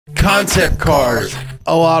Concept cars.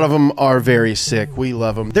 A lot of them are very sick. We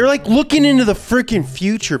love them. They're like looking into the freaking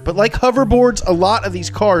future, but like hoverboards, a lot of these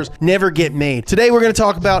cars never get made. Today, we're going to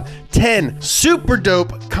talk about 10 super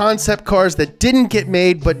dope concept cars that didn't get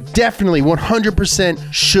made, but definitely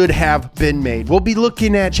 100% should have been made. We'll be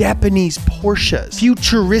looking at Japanese Porsches,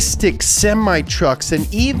 futuristic semi-trucks,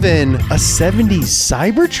 and even a 70s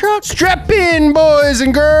Cybertruck. Strap in, boys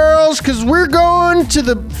and girls, because we're going to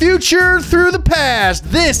the future through the past.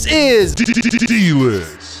 This is D-List.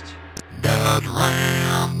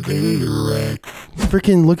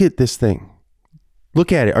 Freaking look at this thing.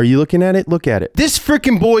 Look at it. Are you looking at it? Look at it. This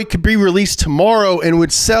freaking boy could be released tomorrow and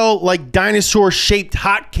would sell like dinosaur-shaped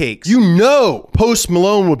hotcakes. You know Post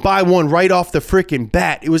Malone would buy one right off the freaking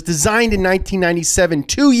bat. It was designed in 1997,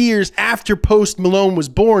 2 years after Post Malone was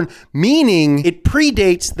born, meaning it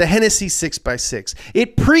predates the Hennessy 6x6.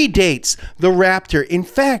 It predates the Raptor. In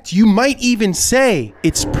fact, you might even say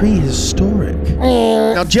it's prehistoric.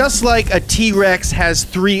 Now, just like a T-Rex has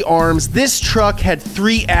 3 arms, this truck had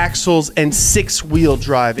 3 axles and 6 wheels.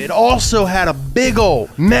 Drive. It also had a big ol'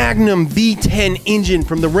 Magnum V10 engine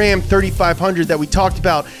from the Ram 3500 that we talked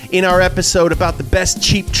about in our episode about the best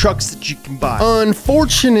cheap trucks that you can buy.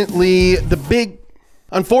 Unfortunately, the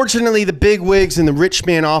big wigs in the rich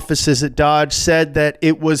man offices at Dodge said that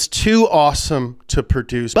it was too awesome to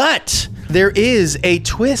produce. But there is a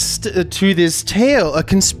twist to this tale, a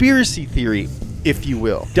conspiracy theory, if you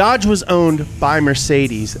will. Dodge was owned by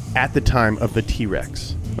Mercedes at the time of the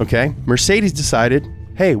T-Rex. Okay, Mercedes decided,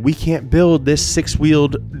 hey, we can't build this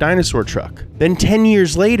 6-wheeled dinosaur truck. Then 10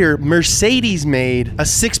 years later, Mercedes made a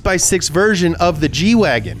 6x6 version of the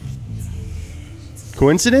G-Wagon.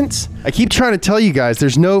 Coincidence? I keep trying to tell you guys,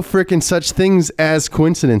 there's no frickin' such things as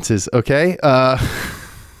coincidences, okay?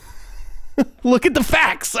 Look at the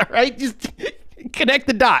facts, all right? Just connect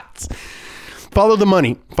the dots. Follow the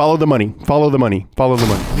money, follow the money, follow the money, follow the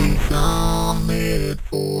money.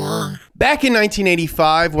 Back in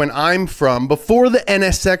 1985, when I'm from, before the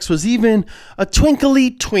NSX was even a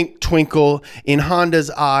twinkly twinkle in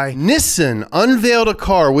Honda's eye, Nissan unveiled a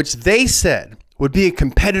car which they said would be a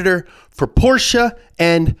competitor for Porsche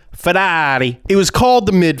and Ferrari. It was called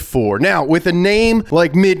the Mid-4. Now, with a name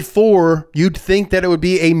like Mid-4, you'd think that it would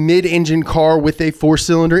be a mid-engine car with a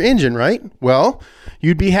 4-cylinder engine, right? Well,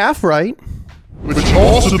 you'd be half right. But you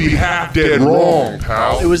also be half dead wrong,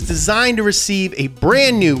 pal. It was designed to receive a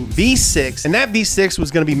brand new V6, and that V6 was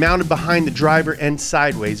going to be mounted behind the driver and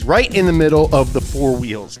sideways, right in the middle of the 4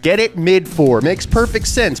 wheels. Get it? Mid-4. Makes perfect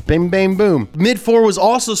sense. Bang, bang, boom. Mid-4 was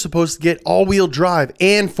also supposed to get all-wheel drive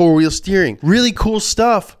and 4-wheel steering. Really cool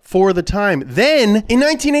stuff for the time. Then, in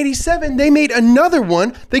 1987, they made another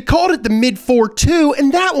one. They called it the Mid-4 2,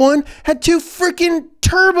 and that one had 2 freaking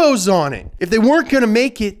turbos on it. If they weren't gonna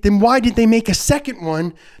make it, then why did they make a second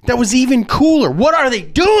one that was even cooler? What are they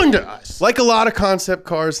doing to us? Like a lot of concept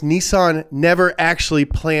cars, Nissan never actually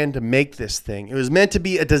planned to make this thing. It was meant to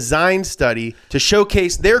be a design study to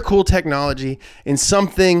showcase their cool technology in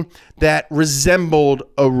something that resembled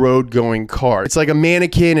a road-going car. It's like a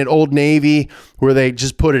mannequin at Old Navy where they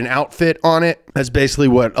just put an outfit on it. That's basically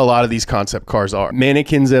what a lot of these concept cars are.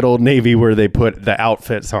 Mannequins at Old Navy where they put the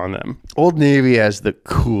outfits on them. Old Navy has the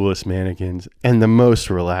coolest mannequins and the most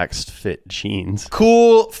relaxed fit jeans.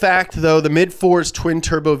 Cool fact though, the Mid-4's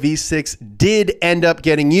twin-turbo V6 did end up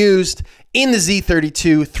getting used in the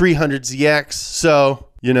Z32 300ZX. So,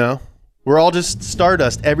 you know, we're all just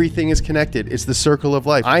stardust. Everything is connected. It's the circle of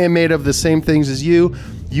life. I am made of the same things as you.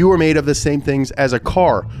 You are made of the same things as a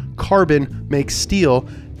car. Carbon makes steel,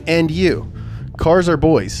 and you. Cars are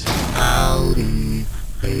boys. Audi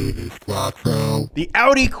Quattro. The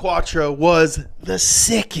Audi Quattro was the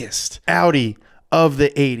sickest Audi of the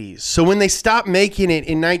 80s. So when they stopped making it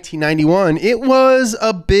in 1991, it was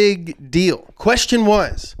a big deal. Question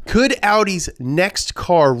was, could Audi's next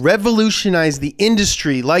car revolutionize the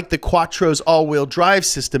industry like the Quattro's all-wheel drive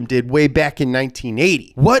system did way back in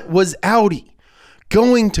 1980? What was Audi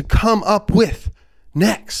going to come up with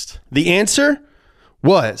next? The answer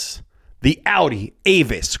was the Audi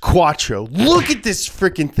Avis Quattro. Look at this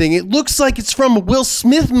freaking thing. It looks like it's from a Will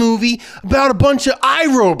Smith movie about a bunch of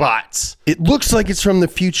iRobots. It looks like it's from the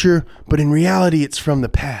future, but in reality, it's from the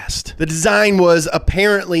past. The design was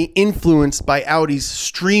apparently influenced by Audi's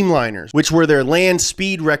Streamliners, which were their land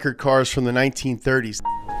speed record cars from the 1930s.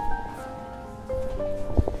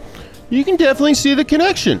 You can definitely see the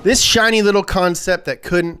connection. This shiny little concept that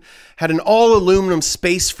couldn't had an all-aluminum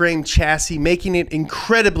space frame chassis, making it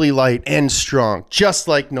incredibly light and strong, just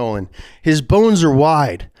like Nolan. His bones are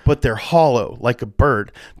wide, but they're hollow, like a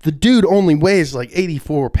bird. The dude only weighs like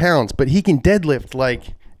 84 pounds, but he can deadlift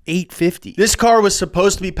like 850. This car was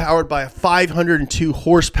supposed to be powered by a 502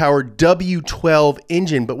 horsepower W12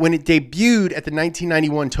 engine, but when it debuted at the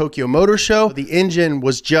 1991 Tokyo Motor Show, the engine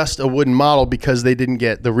was just a wooden model because they didn't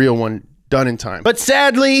get the real one done in time. But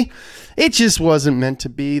sadly, it just wasn't meant to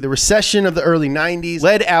be. The recession of the early 90s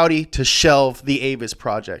led Audi to shelve the Avis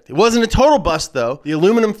project. It wasn't a total bust though. The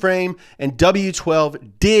aluminum frame and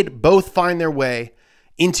W12 did both find their way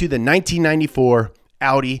into the 1994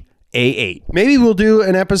 Audi A8. Maybe we'll do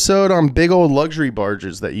an episode on big old luxury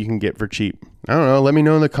barges that you can get for cheap. I don't know. Let me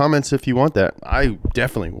know in the comments if you want that. I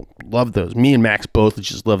definitely love those. Me and Max both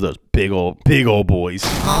just love those big old boys.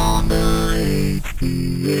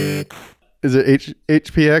 Is it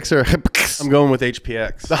HPX or I'm going with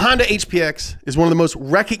HPX. The Honda HPX is one of the most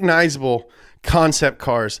recognizable concept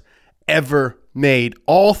cars ever made,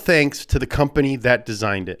 all thanks to the company that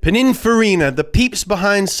designed it. Pininfarina, the peeps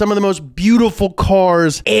behind some of the most beautiful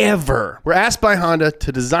cars ever, were asked by Honda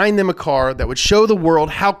to design them a car that would show the world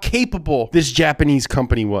how capable this Japanese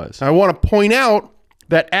company was. I want to point out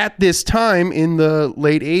that at this time in the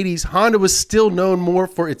late 80s, Honda was still known more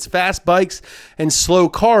for its fast bikes and slow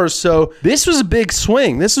cars, so this was a big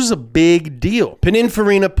swing. This was a big deal.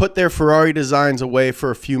 Pininfarina put their Ferrari designs away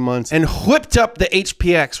for a few months and whipped up the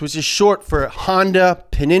HPX, which is short for Honda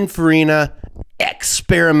Pininfarina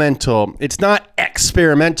Experimental. It's not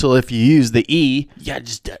experimental if you use the E. Yeah,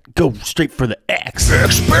 just go straight for the X.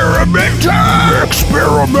 Experimental!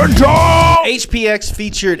 HPX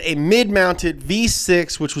featured a mid-mounted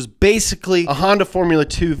V6, which was basically a Honda Formula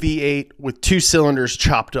 2 V8 with 2 cylinders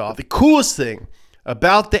chopped off. The coolest thing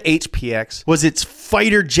about the HPX was its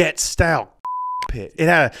fighter jet style pit. It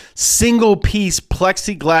had a single piece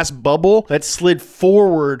plexiglass bubble that slid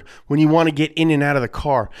forward when you want to get in and out of the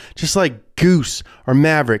car, just like Goose or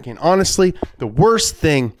Maverick. And honestly, the worst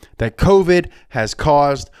thing that COVID has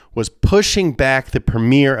caused was pushing back the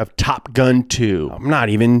premiere of Top Gun 2. I'm not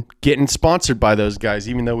even getting sponsored by those guys,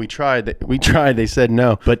 even though we tried. They said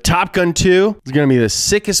no. But Top Gun 2 is going to be the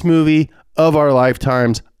sickest movie of our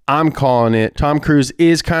lifetimes. I'm calling it. Tom Cruise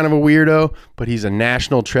is kind of a weirdo, but he's a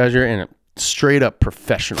national treasure and a straight up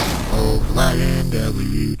professional.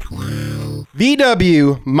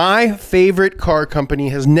 VW, my favorite car company,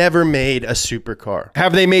 has never made a supercar.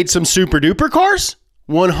 Have they made some super duper cars?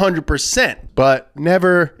 100%, but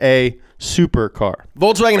never a supercar.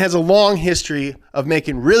 Volkswagen has a long history of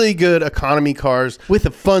making really good economy cars with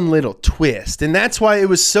a fun little twist. And that's why it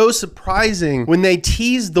was so surprising when they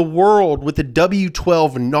teased the world with the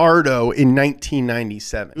W12 Nardo in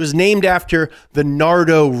 1997. It was named after the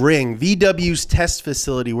Nardo Ring, VW's test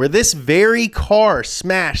facility, where this very car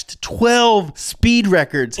smashed 12 speed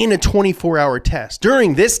records in a 24-hour test.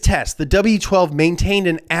 During this test, the W12 maintained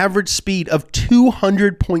an average speed of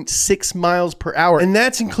 200.6 miles per hour, and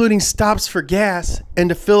that's including stops for gas and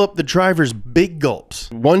to fill up the driver's big gulps.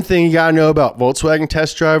 One thing you gotta know about Volkswagen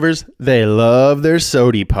test drivers, they love their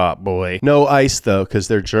sody pop, boy. No ice though, because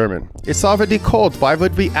they're German. It's already cold, why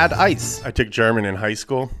would we add ice? I took German in high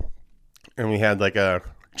school, and we had like a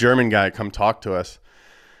German guy come talk to us.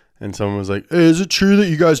 And someone was like, hey, is it true that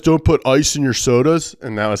you guys don't put ice in your sodas?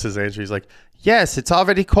 And that was his answer. He's like, yes, it's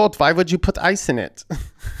already cold. Why would you put ice in it?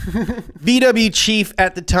 VW chief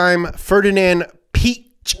at the time, Ferdinand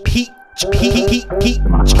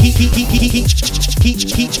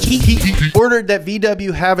ordered that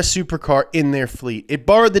VW have a supercar in their fleet. It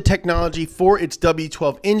borrowed the technology for its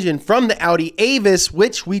W12 engine from the Audi Avis,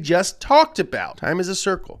 which we just talked about. Time is a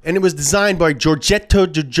circle. And it was designed by Giorgetto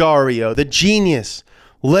Giugiaro, the genius,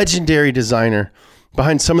 legendary designer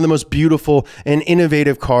behind some of the most beautiful and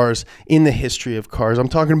innovative cars in the history of cars. I'm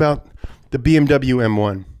talking about the BMW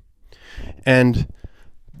M1 and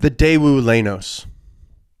the Daewoo Lanos.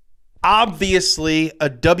 Obviously, a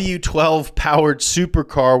W12 powered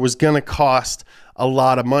supercar was going to cost a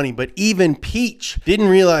lot of money, but even Peach didn't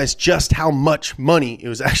realize just how much money it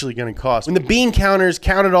was actually going to cost. When the bean counters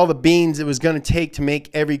counted all the beans it was going to take to make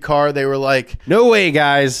every car, they were like, no way,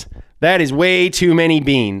 guys, that is way too many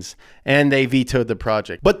beans. And they vetoed the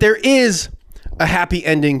project. But there is a happy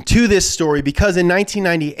ending to this story, because in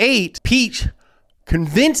 1998, Peach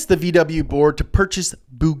convinced the VW board to purchase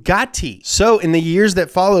Bugatti. So in the years that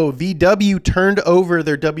follow, VW turned over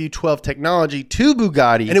their W12 technology to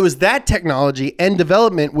Bugatti, and it was that technology and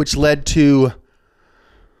development which led to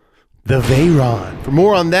the Veyron. For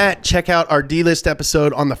more on that, check out our D-List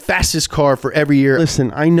episode on the fastest car for every year.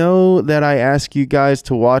 Listen, I know that I ask you guys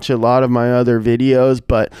to watch a lot of my other videos,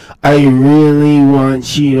 but I really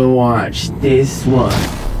want you to watch this one.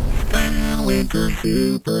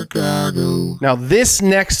 Now, this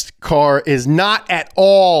next car is not at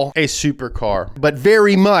all a supercar, but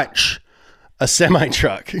very much a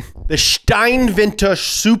semi-truck. The Steinwinter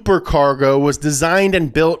Supercargo was designed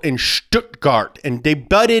and built in Stuttgart and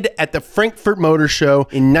debuted at the Frankfurt Motor Show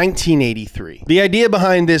in 1983. The idea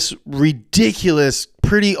behind this ridiculous,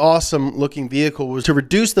 pretty awesome looking vehicle was to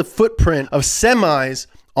reduce the footprint of semis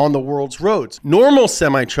on the world's roads. Normal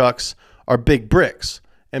semi-trucks are big bricks,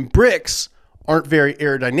 and bricks aren't very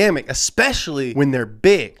aerodynamic, especially when they're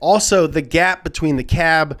big. Also, the gap between the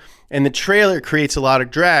cab and the trailer creates a lot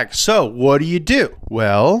of drag. So what do?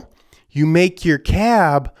 Well, you make your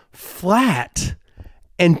cab flat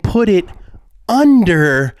and put it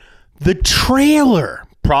under the trailer.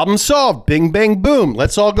 Problem solved. Bing, bang, boom.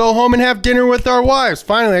 Let's all go home and have dinner with our wives.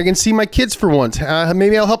 Finally, I can see my kids for once.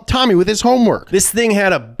 Maybe I'll help Tommy with his homework. This thing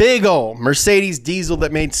had a big old Mercedes diesel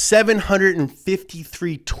that made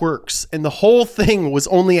 753 twerks, and the whole thing was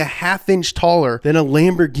only a half-inch taller than a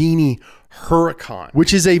Lamborghini Huracan,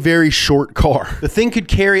 which is a very short car. The thing could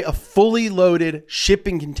carry a fully loaded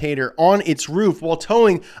shipping container on its roof while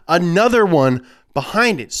towing another one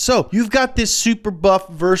behind it. So you've got this super buff,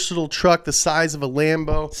 versatile truck the size of a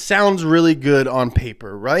Lambo. Sounds really good on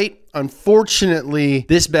paper, right? Unfortunately,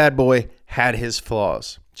 this bad boy had his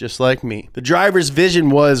flaws, just like me. The driver's vision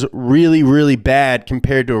was really, really bad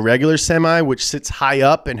compared to a regular semi, which sits high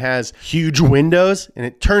up and has huge windows. And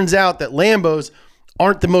it turns out that Lambos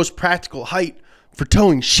aren't the most practical height for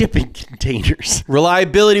towing shipping containers.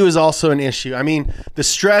 Reliability was also an issue. I mean, the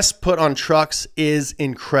stress put on trucks is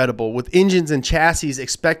incredible, with engines and chassis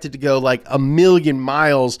expected to go like 1,000,000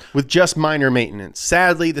 miles with just minor maintenance.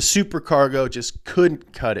 Sadly, the supercargo just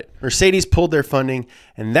couldn't cut it. Mercedes pulled their funding,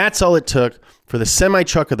 and that's all it took for the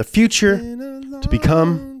semi-truck of the future to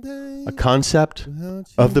become a concept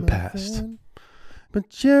of the past.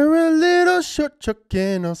 But you're a little short truck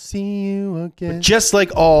and I'll see you again. But just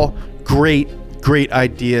like all great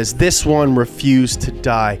ideas, this one refused to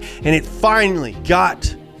die. And it finally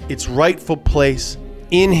got its rightful place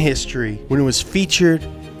in history when it was featured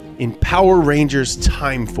in Power Rangers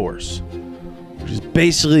Time Force, which is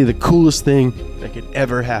basically the coolest thing that could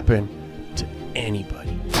ever happen to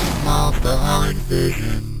anybody.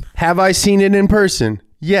 Have I seen it in person?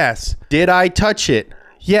 Yes. Did I touch it?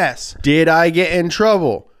 Yes. Did I get in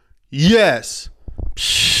trouble? Yes.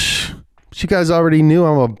 Psh, you guys already knew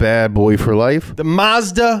I'm a bad boy for life. The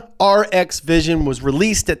Mazda RX Vision was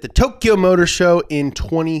released at the Tokyo Motor Show in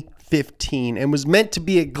 2015 and was meant to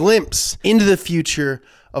be a glimpse into the future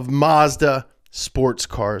of Mazda sports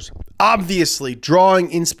cars, obviously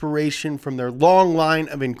drawing inspiration from their long line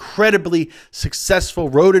of incredibly successful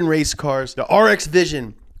road and race cars. The RX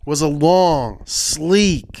Vision was a long,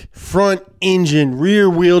 sleek, front-engine,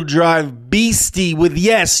 rear-wheel drive beastie with,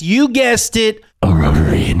 yes, you guessed it, a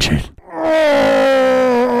rotary engine.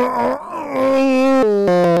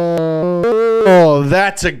 Oh,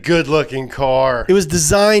 that's a good-looking car. It was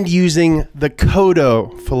designed using the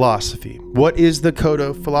Kodo philosophy. What is the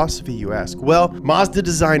Kodo philosophy, you ask? Well, Mazda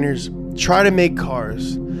designers try to make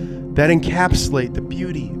cars that encapsulate the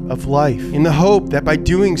beauty of life in the hope that by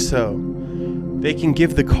doing so, they can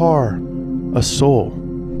give the car a soul.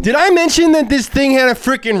 Did I mention that this thing had a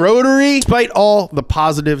freaking rotary? Despite all the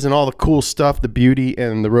positives and all the cool stuff, the beauty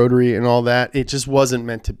and the rotary and all that, it just wasn't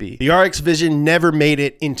meant to be. The RX Vision never made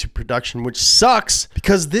it into production, which sucks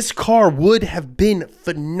because this car would have been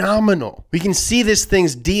phenomenal. We can see this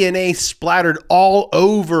thing's DNA splattered all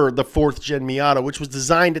over the 4th gen Miata, which was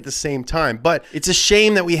designed at the same time. But it's a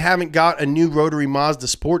shame that we haven't got a new rotary Mazda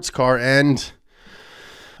sports car, and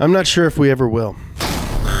I'm not sure if we ever will.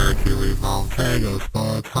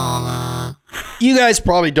 You guys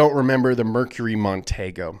probably don't remember the Mercury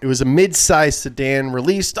Montego. It was a mid-size sedan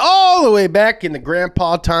released all the way back in the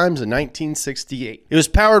grandpa times of 1968. It was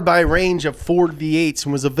powered by a range of Ford V8s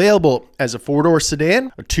and was available as a 4-door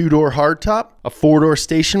sedan, a 2-door hardtop, a 4-door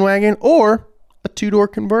station wagon, or a 2-door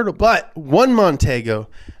convertible. But one Montego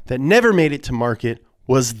that never made it to market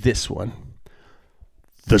was this one.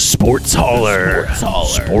 The Sports Hauler.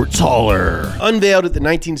 Sports Hauler. Unveiled at the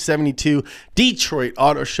 1972 Detroit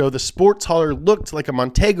Auto Show, the Sports Hauler looked like a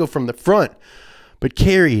Montego from the front, but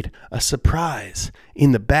carried a surprise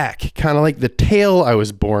in the back, kind of like the tail I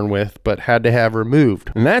was born with, but had to have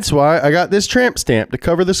removed. And that's why I got this tramp stamp to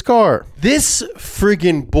cover the scar. This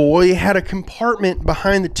friggin' boy had a compartment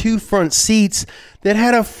behind the 2 front seats that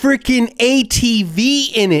had a freaking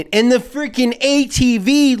ATV in it, and the freaking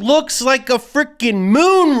ATV looks like a freaking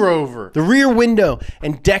moon rover. The rear window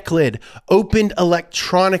and deck lid opened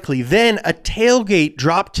electronically. Then a tailgate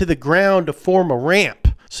dropped to the ground to form a ramp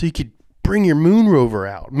so you could bring your moon rover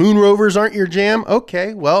out. Moon rovers aren't your jam?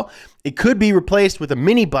 Okay, well, it could be replaced with a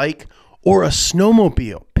mini bike or a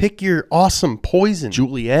snowmobile. Pick your awesome poison,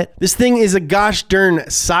 Juliet. This thing is a gosh darn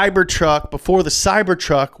Cybertruck before the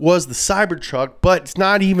Cybertruck was the Cybertruck, but it's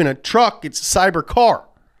not even a truck, it's a cyber car.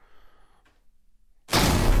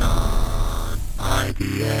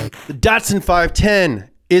 The Datsun 510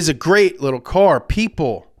 is a great little car.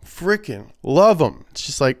 People freaking love them. It's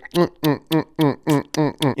just like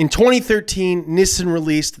In 2013, Nissan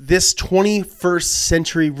released this 21st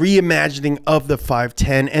century reimagining of the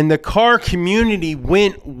 510, and the car community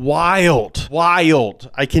went wild.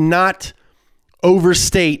 I cannot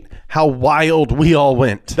overstate how wild we all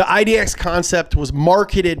went. The IDX concept was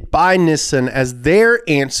marketed by Nissan as their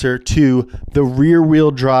answer to the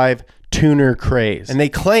rear-wheel drive tuner craze. And they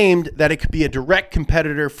claimed that it could be a direct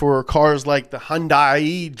competitor for cars like the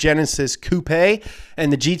Hyundai Genesis Coupe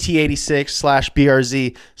and the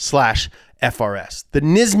GT86/BRZ/FRS. The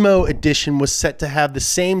Nismo edition was set to have the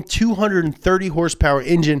same 230 horsepower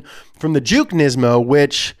engine from the Juke Nismo,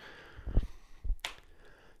 which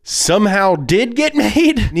somehow did get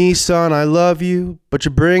made. Nissan, I love you, but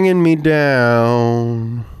you're bringing me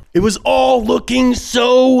down. It was all looking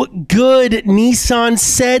so good. Nissan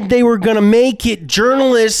said they were going to make it.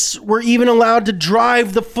 Journalists were even allowed to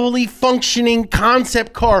drive the fully functioning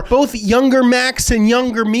concept car. Both younger Max and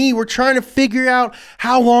younger me were trying to figure out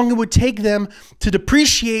how long it would take them to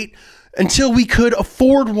depreciate until we could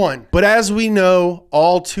afford one. But as we know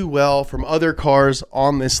all too well from other cars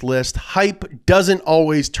on this list, hype doesn't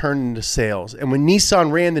always turn into sales. And when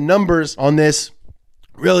Nissan ran the numbers on this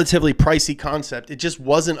relatively pricey concept, it just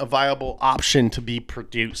wasn't a viable option to be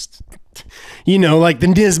produced. You know, like the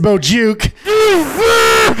Nismo Juke.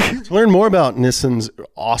 To learn more about Nissan's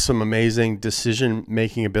awesome, amazing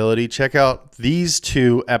decision-making ability, check out these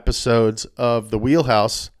 2 episodes of The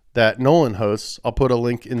Wheelhouse that Nolan hosts. I'll put a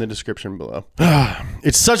link in the description below.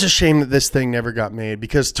 It's such a shame that this thing never got made,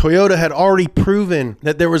 because Toyota had already proven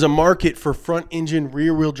that there was a market for front-engine,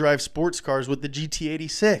 rear-wheel drive sports cars with the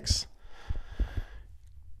GT86.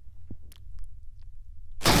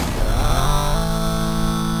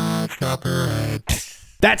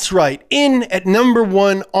 That's right. In at number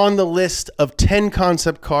 1 on the list of 10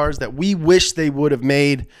 concept cars that we wish they would have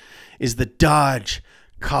made is the Dodge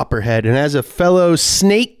Copperhead. And as a fellow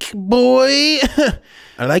snake boy,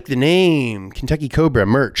 I like the name. Kentucky Cobra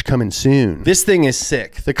merch coming soon. This thing is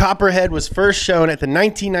sick. The Copperhead was first shown at the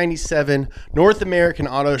 1997 North American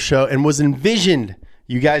Auto Show and was envisioned,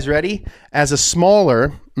 you guys ready, as a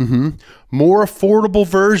smaller, more affordable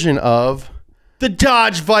version of the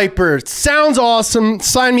Dodge Viper. Sounds awesome.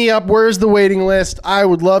 Sign me up. Where's the waiting list? I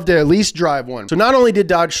would love to at least drive one. So not only did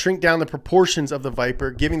Dodge shrink down the proportions of the Viper,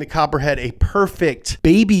 giving the Copperhead a perfect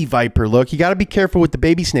baby Viper look. You got to be careful with the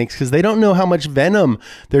baby snakes because they don't know how much venom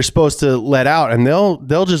they're supposed to let out, and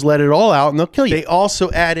they'll just let it all out and they'll kill you. They also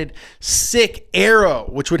added sick aero,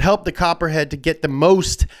 which would help the Copperhead to get the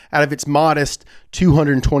most out of its modest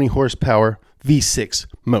 220 horsepower V6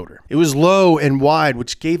 motor. It was low and wide,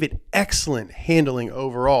 which gave it excellent handling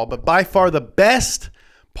overall. But by far the best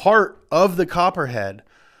part of the Copperhead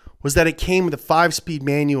was that it came with a 5-speed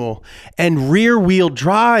manual and rear-wheel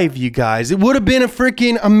drive, you guys. It would have been a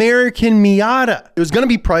freaking American Miata. It was going to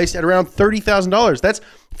be priced at around $30,000. That's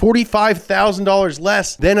 $45,000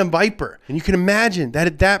 less than a Viper. And you can imagine that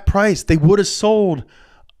at that price, they would have sold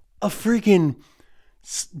a freaking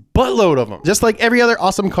buttload of them. Just like every other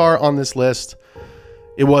awesome car on this list,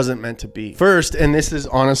 it wasn't meant to be. First, and this is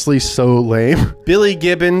honestly so lame, Billy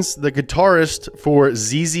Gibbons, the guitarist for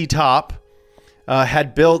ZZ Top,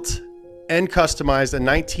 had built and customized a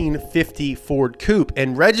 1950 Ford Coupe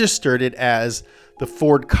and registered it as the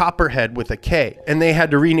Ford Copperhead with a K. And they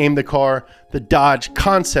had to rename the car the Dodge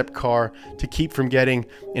Concept Car to keep from getting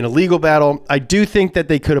in a legal battle. I do think that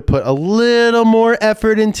they could have put a little more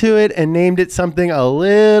effort into it and named it something a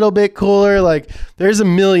little bit cooler. Like, there's a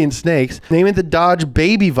million snakes. Name it the Dodge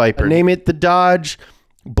Baby Viper. Name it the Dodge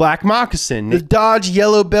Black Moccasin. The Dodge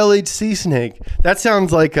Yellow-Bellied Sea Snake. That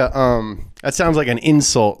sounds like an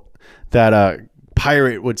insult that a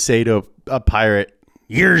pirate would say to a pirate.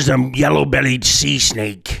 Here's a yellow-bellied sea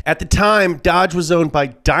snake. At the time, Dodge was owned by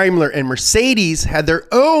Daimler, and Mercedes had their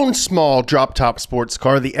own small drop-top sports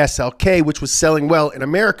car, the SLK, which was selling well in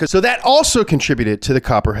America. So that also contributed to the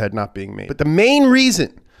Copperhead not being made. But the main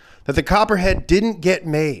reason that the Copperhead didn't get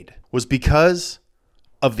made was because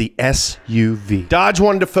of the SUV. Dodge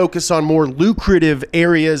wanted to focus on more lucrative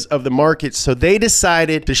areas of the market, so they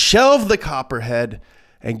decided to shelve the Copperhead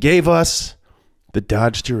and gave us the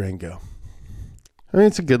Dodge Durango. I mean,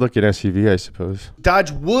 it's a good-looking SUV, I suppose.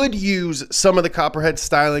 Dodge would use some of the Copperhead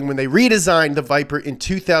styling when they redesigned the Viper in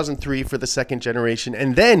 2003 for the second generation,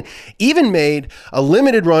 and then even made a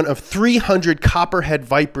limited run of 300 Copperhead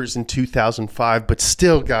Vipers in 2005. But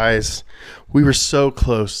still, guys, we were so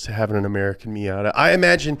close to having an American Miata. I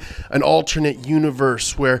imagine an alternate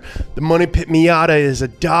universe where the Money Pit Miata is a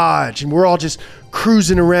Dodge, and we're all just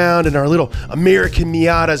cruising around in our little American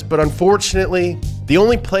Miatas. But unfortunately, the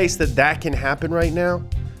only place that can happen right now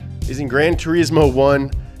is in Gran Turismo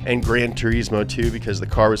 1 and Gran Turismo 2, because the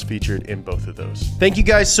car was featured in both of those. Thank you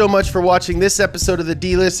guys so much for watching this episode of the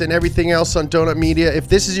D-List and everything else on Donut Media. If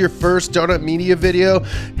this is your first Donut Media video,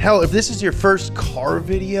 hell, if this is your first car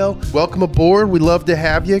video, welcome aboard. We'd love to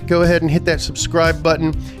have you. Go ahead and hit that subscribe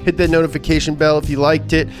button, hit that notification bell if you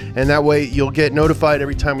liked it, and that way you'll get notified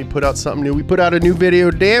every time we put out something new. We put out a new video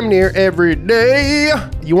damn near every day.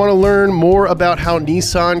 You want to learn more about how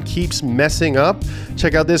Nissan keeps messing up?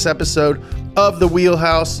 Check out this episode of The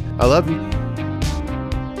Wheelhouse. I love you.